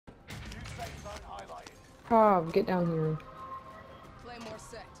Cobb, get down here. Claymore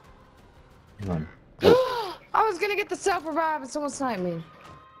set. Come on. I was gonna get the self-revive and someone sniped me.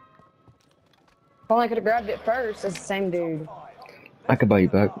 If only I could have grabbed it first. It's the same dude. I could buy you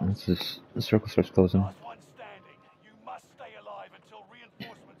back. It's just the circle starts closing. Last one standing. You must stay alive until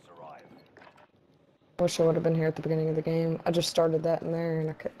reinforcements arrive. Wish I would have been here at the beginning of the game. I just started that in there and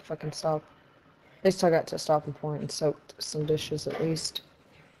I couldn't fucking stop. At least I got to a stopping point and soaked some dishes at least.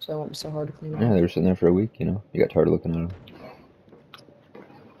 So it won't be so hard to clean up. Yeah, they were sitting there for a week, you know. You got tired of looking at them.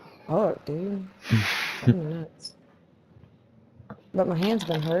 Oh, dude. Fucking nuts. But my hand's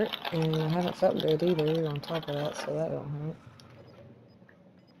been hurt, and I haven't felt good either on top of that, so that don't help.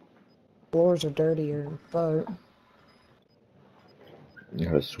 Floors are dirtier than fuck. You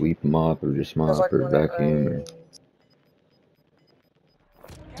gotta sweep, mop, or just mop, Like or when it vacuum, or... rains.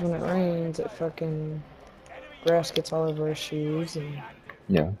 When it rains, it fucking... grass gets all over our shoes, and...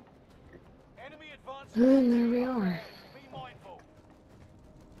 Yeah. Enemy advanced. And there we are. Be mindful.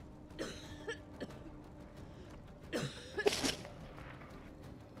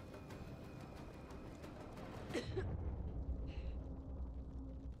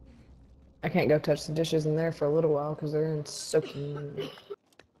 I can't go touch the dishes in there for a little while because they're in soaking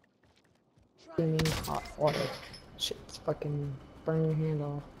steaming hot water. Shit's fucking burning your hand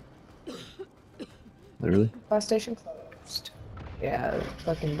off. Literally? Fire station closed. Yeah, it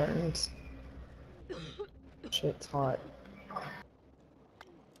fucking burns. Shit's hot.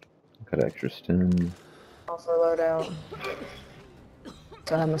 Got extra stem. Also loadout.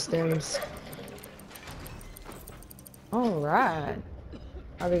 So I have my stems. Alright.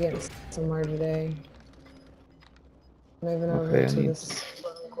 I'll be getting somewhere today. Moving over Okay, I to need- this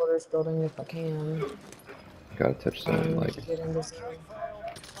living quarters building if I can. Gotta touch them, like... To get in this game.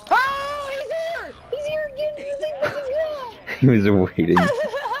 Oh, he's here! He's here again! He's like, he was waiting.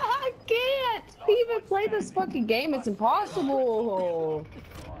 I can't even play this fucking game. It's impossible.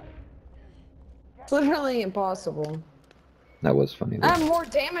 It's literally impossible. That was funny, though. I have more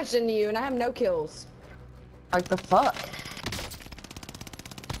damage than you, and I have no kills. Like the fuck?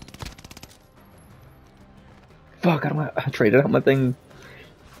 Fuck, I traded out my thing.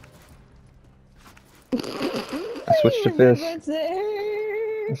 I switched to fist.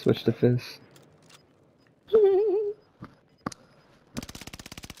 I switched to fist.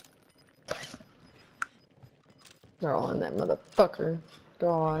 They're all in that motherfucker.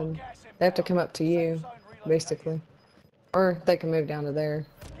 God. They have to come up to you, basically. Or they can move down to there.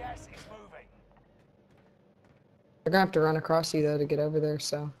 Gas is moving. They're gonna have to run across you though to get over there,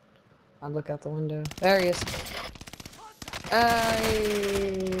 so I'll look out the window. There he is.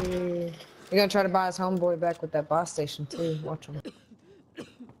 Hey! You're gonna try to buy his homeboy back with that boss station too. Watch him.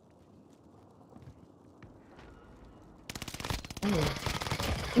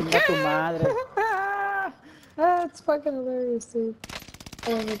 Chinga tu madre. That's fucking hilarious, dude.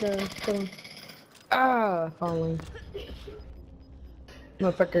 Oh my god, kill him. Ah, finally.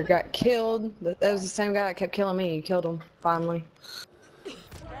 Motherfucker got killed. That was the same guy that kept killing me. You killed him, finally. Gas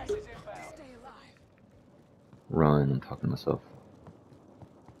is inbound. Run, I'm talking to myself.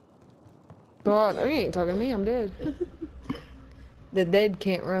 God, you ain't talking to me, I'm dead. The dead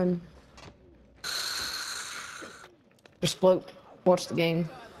can't run. Just float. Watch the game.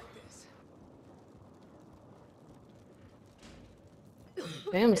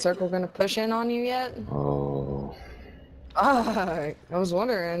 Damn, circle gonna push in on you yet? Oh. Ah, I was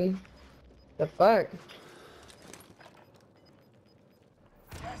wondering. The fuck?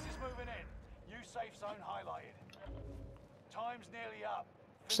 Gas is moving in. New safe zone highlighted. Time's nearly up.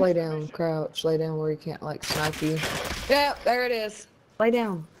 Just lay down, crouch, lay down where he can't like snipe you. Yep, there it is. Lay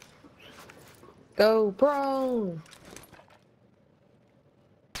down. Go prone.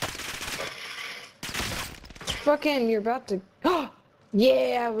 Fucking, you're about to.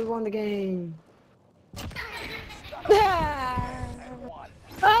 Yeah, we won the game. Ah!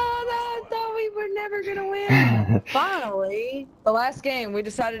 Oh, I thought we were never gonna win. Finally, the last game we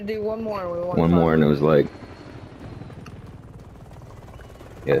decided to do one more. And we won. One more, and it was like...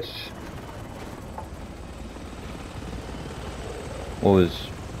 Yes. What was...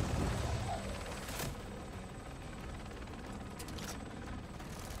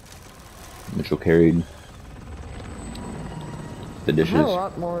 Mitchell carried the I dishes. had a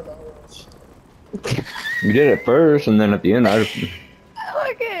lot more damage. You did it first, and then at the end, I just...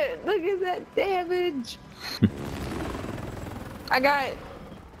 Look at that damage. I got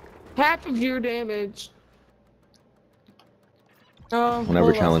half of your damage. Oh, Whenever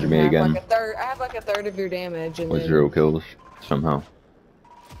well, challenge less me than again. half, like a third. I have like a third of your damage, and with then... 0 kills, somehow.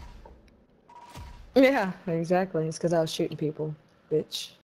 Yeah, exactly. It's because I was shooting people, bitch.